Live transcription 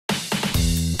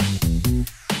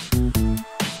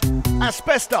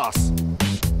Asbestos.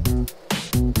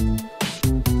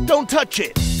 Don't touch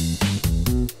it.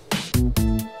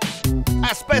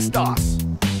 Asbestos.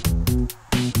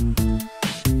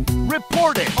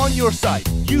 Report it on your site.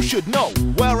 You should know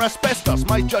where asbestos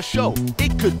might just show.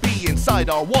 It could be inside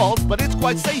our walls, but it's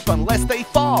quite safe unless they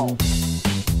fall.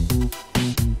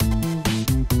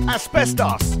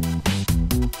 Asbestos.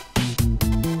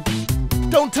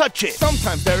 Don't touch it.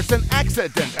 Sometimes there's an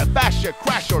accident, a bash, a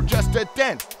crash, or just a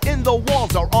dent in the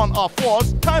walls or on our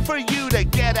floors. Time for you to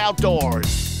get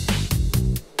outdoors.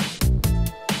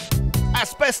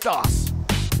 Asbestos.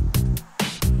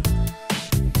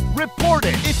 Report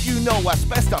it. If you know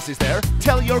asbestos is there,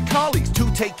 tell your colleagues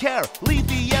to take care. Leave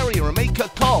the area or make a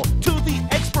call to the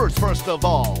experts first of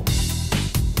all.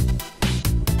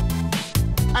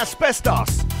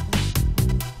 Asbestos.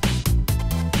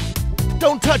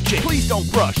 Don't touch it. Please don't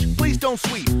brush. Please don't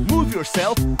sweep. Move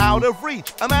yourself out of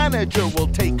reach. A manager will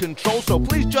take control, so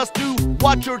please just do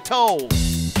what you're told.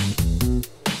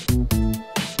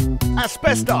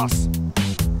 Asbestos.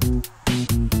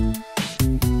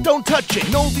 Don't touch it.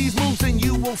 Know these moves and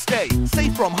you will stay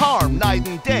safe from harm night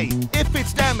and day. If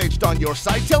it's damaged on your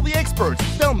site, tell the experts.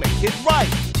 They'll make it right.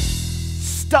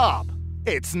 Stop.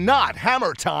 It's not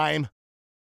hammer time.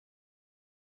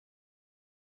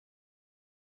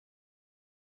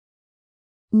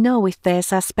 Know if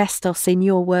there's asbestos in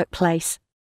your workplace.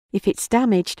 If it's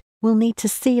damaged, we'll need to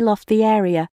seal off the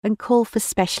area and call for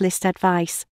specialist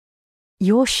advice.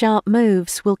 Your sharp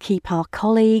moves will keep our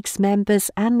colleagues, members,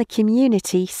 and the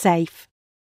community safe.